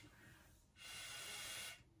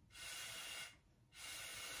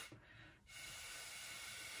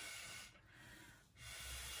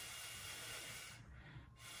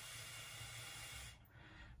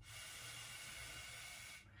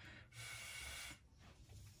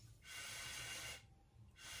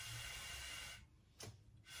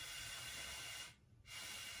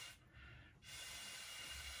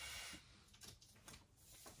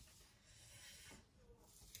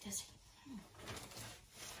 Does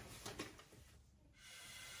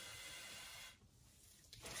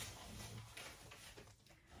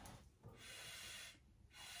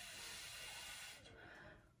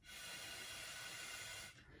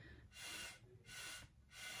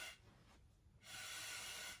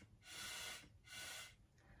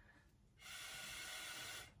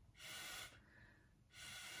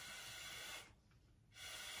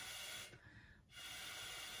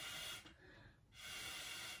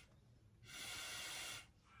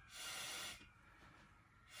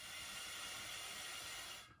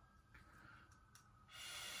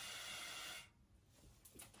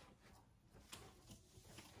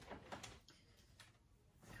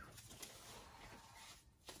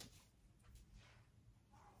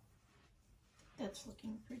that's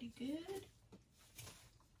looking pretty good.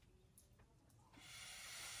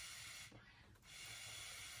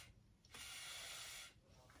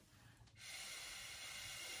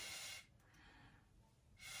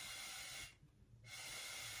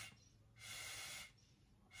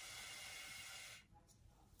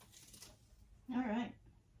 All right.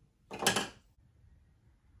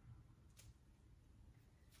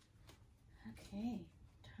 Okay,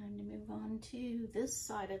 time to move on to this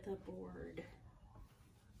side of the board.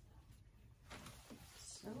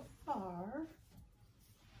 So far, I'm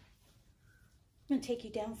going to take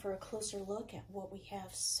you down for a closer look at what we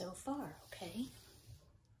have so far, okay?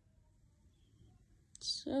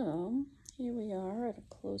 So, here we are at a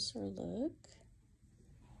closer look.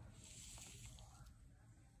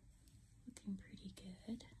 Looking pretty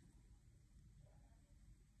good.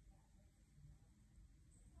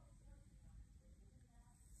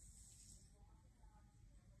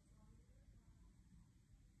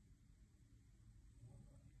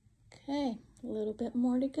 Okay, a little bit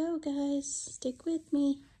more to go, guys. Stick with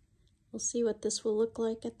me. We'll see what this will look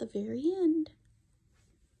like at the very end.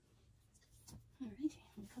 All right,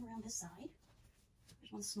 I'm gonna come around this side.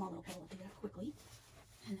 There's one small little petal. I'll do that quickly,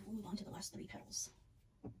 and then we'll move on to the last 3 petals.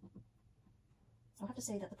 I'll have to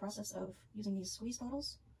say that the process of using these squeeze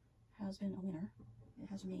bottles has been a winner. It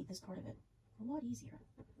has made this part of it a lot easier.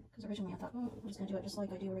 Because originally I thought, oh, I'm just gonna do it just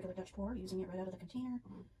like I do a regular Dutch pour, using it right out of the container,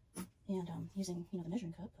 and using, you know, the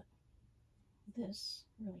measuring cup. But this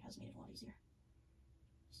really has made it a lot easier.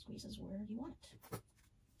 Squeezes where you want it.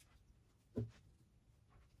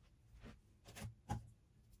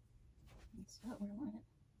 That's about where I want it.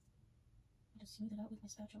 I just smooth it out with my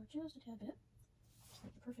spatula just a tad bit. Just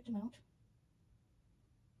like the perfect amount.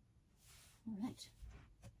 Alright.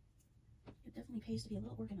 It definitely pays to be a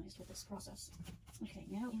little organized with this process. Okay,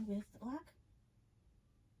 now in with the black.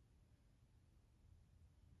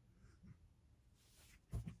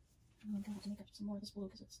 I'm going to have to make up some more of this blue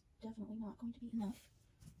because it's definitely not going to be enough.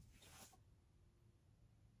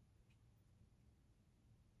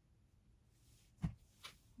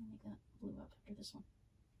 I'll make that blue up after this one.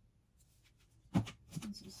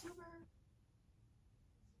 And some silver.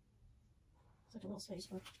 Such a little space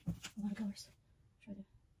for a lot of colors. Try to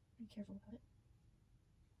be careful about it.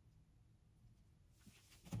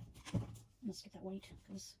 I'm going to skip that white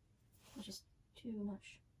because there's just too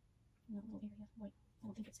much in that little area. White. I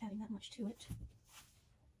don't think it's adding that much to it.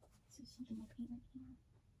 This is something like paint right here.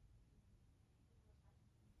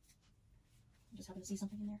 I just happened to see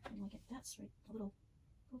something in there. I didn't like it. That's right, a little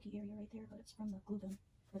pokey area right there, but it's from the glue gun,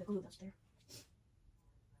 or the glue that's there.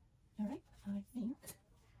 Alright, I think we've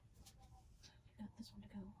got this one to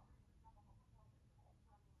go.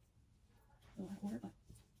 A little out of order, but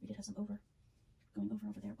we did have some going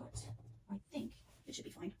over there, but I think it should be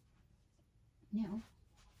fine. Now,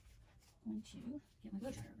 I'm going to get my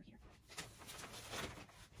blow dryer over here.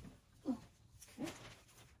 Oh, okay.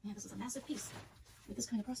 Man, this is a massive piece with this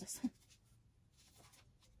kind of process. Yeah.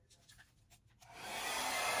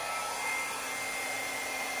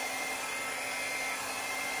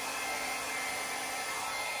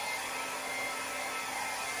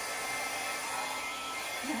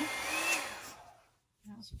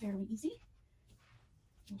 That was fairly easy.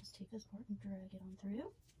 I'll just take this part and drag it on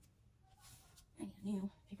through. I need a new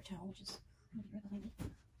paper towel, which is going to be right behind me.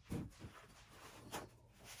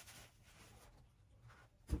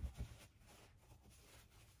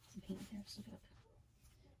 Some paint there to soak it up.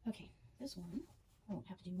 Okay, this one, I won't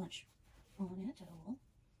have to do much on it at all.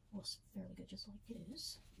 It looks fairly good just like it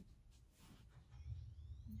is.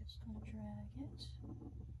 I'm just going to drag it.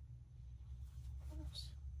 Oops.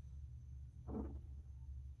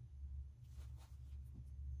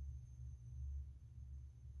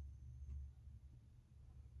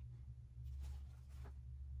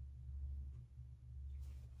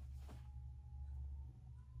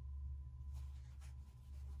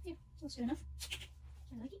 Yeah, that's good enough.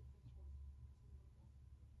 I like it.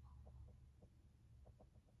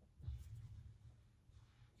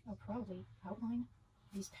 I'll probably outline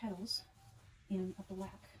these petals in a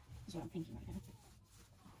black, is what I'm thinking right now.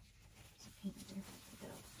 Some paint in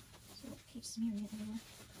there, so it keeps smearing it everywhere.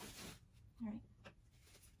 Alright.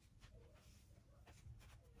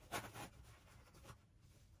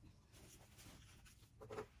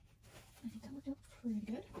 I think that worked out pretty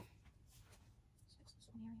good. Let's fix this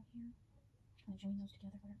one area here. Kind of join those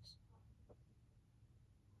together where it's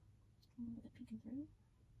a little bit peeking through.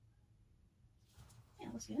 Yeah,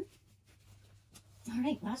 looks good.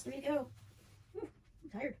 Alright, last 3 to go. Whew, I'm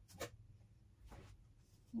tired.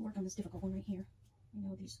 We'll work on this difficult one right here. I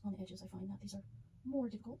know these on the edges, I find that these are more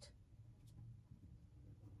difficult.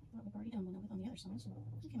 But we've already done one on the other side, so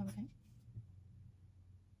it came out okay.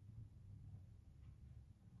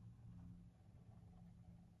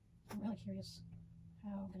 I'm really curious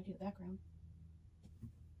how I'm going to do the background.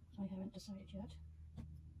 I haven't decided yet.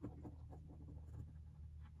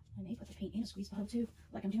 I may put the paint in a squeeze bottle too,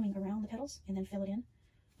 like I'm doing around the petals, and then fill it in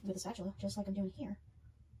with a spatula, just like I'm doing here.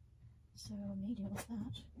 So I may do it like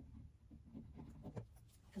that,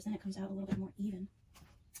 because then it comes out a little bit more even.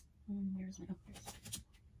 Where's my, oh, there's,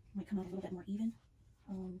 might come out a little bit more even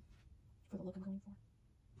for the look I'm going for.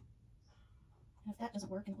 And if that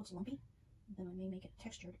doesn't work and it looks lumpy, then I may make it a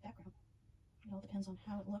textured background. It all depends on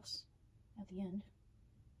how it looks at the end,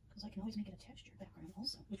 because I can always make it a textured background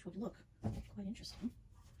also, which would look quite interesting.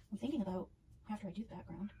 I'm thinking about, after I do the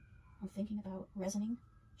background, I'm thinking about resining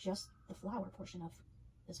just the flower portion of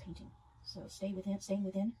this painting. So staying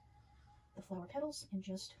within the flower petals and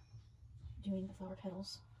just doing the flower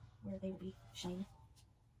petals where they will be shiny.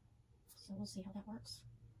 So we'll see how that works.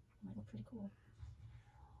 It might look pretty cool.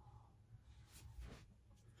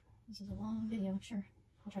 This is a long video, I'm sure.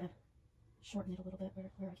 I'll try to shorten it a little bit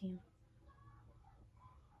where I can,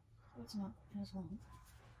 so it's not as long.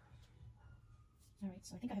 Alright,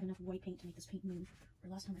 so I think I have enough white paint to make this paint move.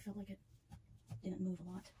 Where last time I felt like it didn't move a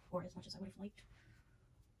lot, or as much as I would have liked.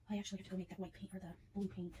 I actually have to go make that white paint, or the blue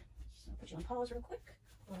paint. So I'll put you on pause real quick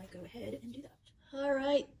while I go ahead and do that.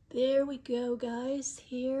 Alright, there we go, guys.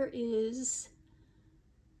 Here is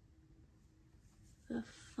the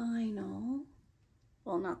final.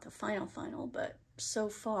 Well, not the final, but so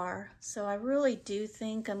far. So I really do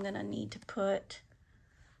think I'm gonna need to put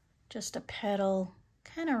just a petal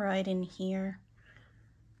kind of right in here.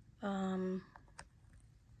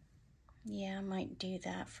 Yeah, I might do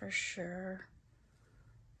that for sure.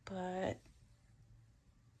 But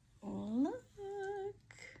look,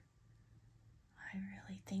 I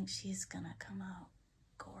really think she's gonna come out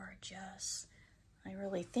gorgeous. I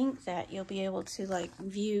really think that you'll be able to like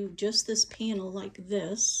view just this panel like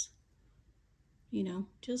this. You know,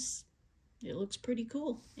 just, it looks pretty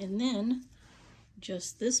cool. And then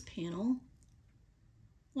just this panel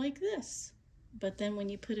like this. But then when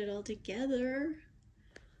you put it all together,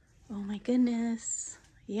 oh my goodness,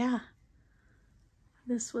 yeah.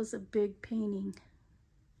 This was a big painting,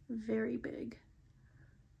 very big.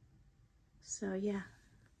 So yeah,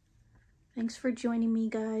 thanks for joining me,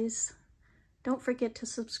 guys. Don't forget to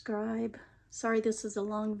subscribe. Sorry this is a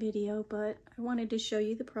long video, but I wanted to show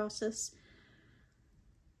you the process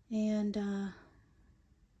and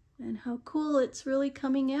how cool it's really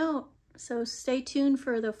coming out. So stay tuned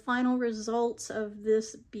for the final results of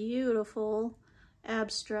this beautiful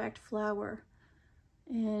abstract flower.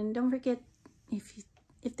 And don't forget,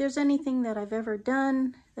 if there's anything that I've ever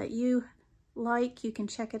done that you like, you can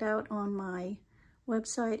check it out on my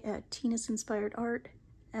website at Tina's Inspired Art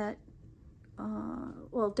at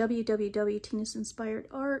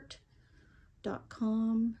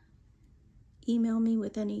www.tinasinspiredart.com. Email me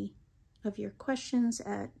with any of your questions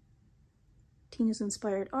at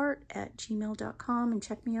tinasinspiredart@gmail.com, and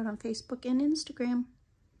check me out on Facebook and Instagram.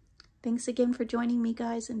 Thanks again for joining me,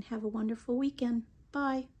 guys, and have a wonderful weekend.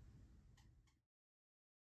 Bye.